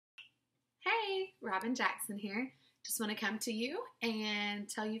Hey, Robin Jackson here. Just want to come to you and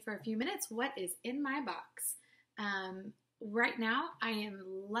tell you for a few minutes what is in my box. Right now, I am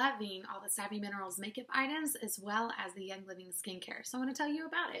loving all the Savvy Minerals makeup items as well as the Young Living skincare. So I want to tell you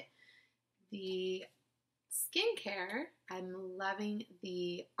about it. The skincare, I'm loving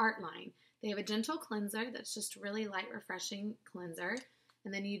the Art line. They have a gentle cleanser that's just really light, refreshing cleanser.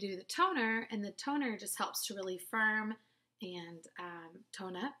 And then you do the toner, and the toner just helps to really firm and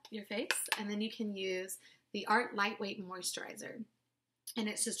tone up your face. And then you can use the Art Lightweight Moisturizer. And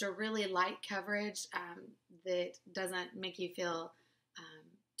it's just a really light coverage that doesn't make you feel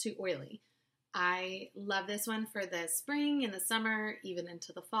too oily. I love this one for the spring and the summer, even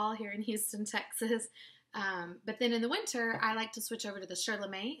into the fall here in Houston, Texas. But then in the winter, I like to switch over to the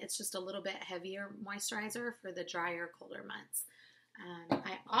Charlemagne. It's just a little bit heavier moisturizer for the drier, colder months.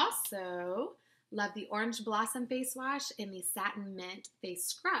 I also love the Orange Blossom Face Wash and the Satin Mint Face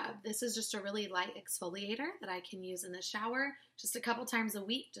Scrub. This is just a really light exfoliator that I can use in the shower just a couple times a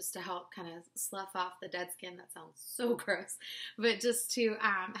week just to help kind of slough off the dead skin. That sounds so gross, but just to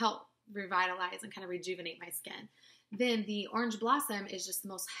help revitalize and kind of rejuvenate my skin. Then the Orange Blossom is just the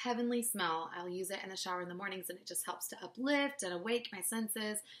most heavenly smell. I'll use it in the shower in the mornings, and it just helps to uplift and awake my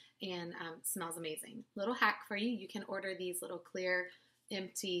senses, and smells amazing. Little hack for you, you can order these little clear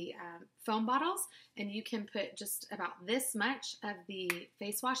empty foam bottles, and you can put just about this much of the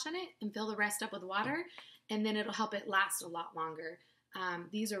face wash in it and fill the rest up with water, and then it'll help it last a lot longer.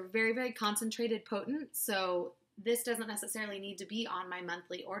 These are very, very concentrated, potent, so this doesn't necessarily need to be on my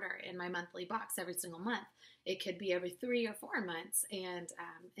monthly order in my monthly box every single month. It could be every 3 or 4 months, and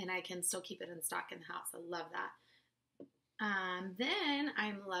I can still keep it in stock in the house. I love that. Then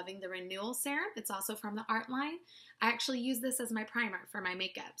I'm loving the Renewal Serum. It's also from the Art line. I actually use this as my primer for my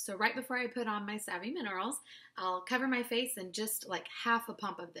makeup. So right before I put on my Savvy Minerals, I'll cover my face in just like half a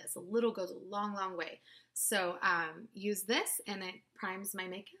pump of this. A little goes a long, long way. So use this, and it primes my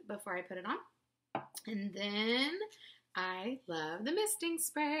makeup before I put it on. And then I love the misting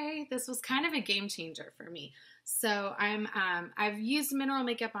spray. This was kind of a game changer for me. So I've used mineral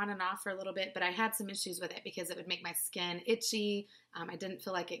makeup on and off for a little bit, but I had some issues with it because it would make my skin itchy. I didn't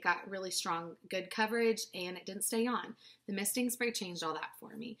feel like it got really strong, good coverage, and it didn't stay on. The misting spray changed all that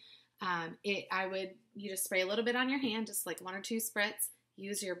for me. You just spray a little bit on your hand, just like 1 or 2 spritz.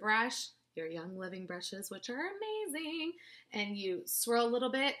 Use your brush, your Young Living brushes, which are amazing, and you swirl a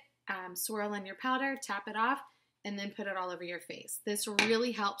little bit, swirl in your powder, tap it off, and then put it all over your face. This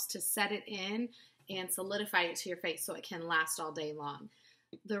really helps to set it in and solidify it to your face so it can last all day long.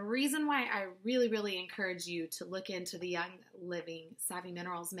 The reason why I really, really encourage you to look into the Young Living Savvy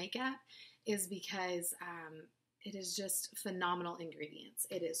Minerals makeup is because it is just phenomenal ingredients.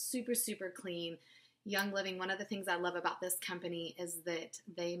 It is super, super clean. Young Living, one of the things I love about this company is that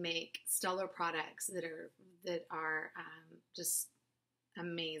they make stellar products that are just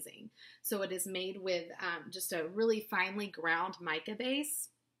amazing. So it is made with just a really finely ground mica base,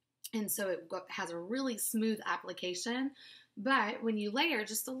 and so it has a really smooth application, but when you layer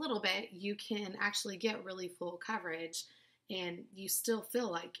just a little bit, you can actually get really full coverage, and you still feel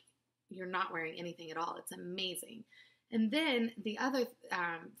like you're not wearing anything at all. It's amazing. And then the other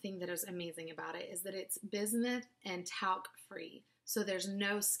thing that is amazing about it is that it's bismuth and talc free. So there's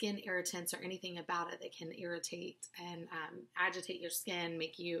no skin irritants or anything about it that can irritate and agitate your skin,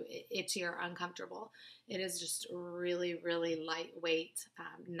 make you itchy or uncomfortable. It is just really, really lightweight,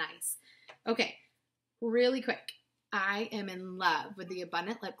 nice. Okay, really quick. I am in love with the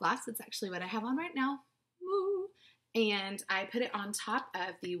Abundant Lip Gloss. It's actually what I have on right now. Woo! And I put it on top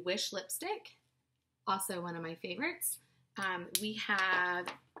of the Wish lipstick, also one of my favorites. We have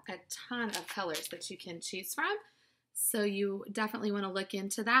a ton of colors that you can choose from. So you definitely want to look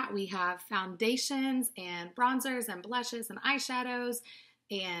into that. We have foundations and bronzers and blushes and eyeshadows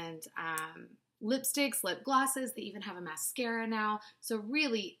and lipsticks, lip glosses. They even have a mascara now. So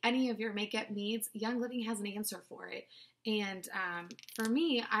really, any of your makeup needs, Young Living has an answer for it. And for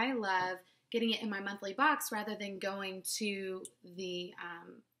me, I love getting it in my monthly box rather than going to the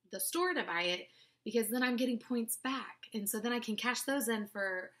store to buy it, because then I'm getting points back. And so then I can cash those in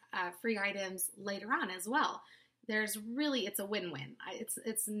for free items later on as well. It's a win-win.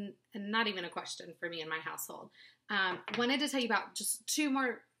 It's not even a question for me in my household. Wanted to tell you about just 3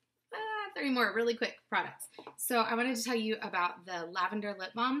 more really quick products. So I wanted to tell you about the Lavender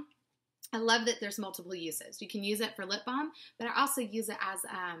Lip Balm. I love that there's multiple uses. You can use it for lip balm, but I also use it as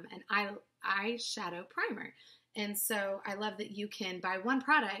an eyeshadow primer. And so I love that you can buy one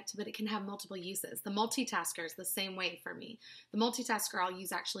product, but it can have multiple uses. The multitasker is the same way for me. The multitasker I'll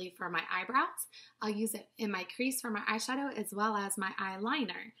use actually for my eyebrows. I'll use it in my crease for my eyeshadow as well as my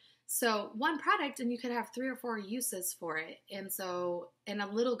eyeliner. So one product, and you could have 3 or 4 uses for it. And a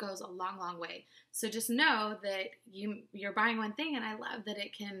little goes a long, long way. So just know that you're buying one thing, and I love that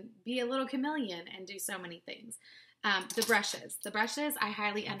it can be a little chameleon and do so many things. The brushes I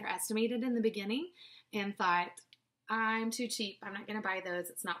highly underestimated in the beginning and thought, I'm too cheap. I'm not going to buy those.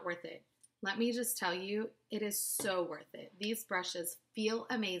 It's not worth it. Let me just tell you, it is so worth it. These brushes feel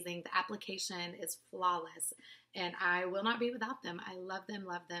amazing. The application is flawless, and I will not be without them. I love them,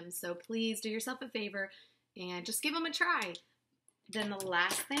 love them. So please do yourself a favor and just give them a try. Then the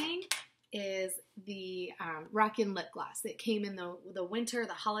last thing is the Rockin' Lip Gloss. It came in the winter,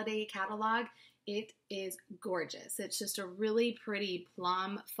 the holiday catalog. It is gorgeous. It's just a really pretty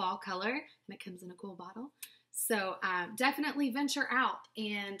plum fall color, and it comes in a cool bottle. So definitely venture out,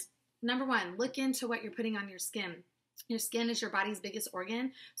 and number one, look into what you're putting on your skin. Your skin is your body's biggest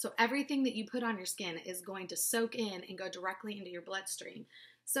organ, so everything that you put on your skin is going to soak in and go directly into your bloodstream.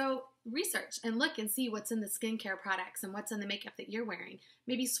 So research and look and see what's in the skincare products and what's in the makeup that you're wearing.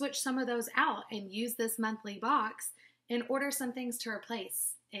 Maybe switch some of those out and use this monthly box and order some things to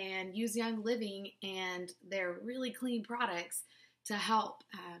replace, and use Young Living and their really clean products to help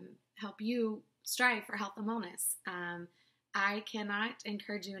you strive for health and wellness. I cannot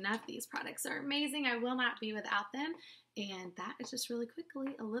encourage you enough. These products are amazing. I will not be without them. And that is just really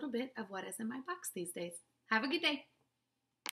quickly a little bit of what is in my box these days. Have a good day.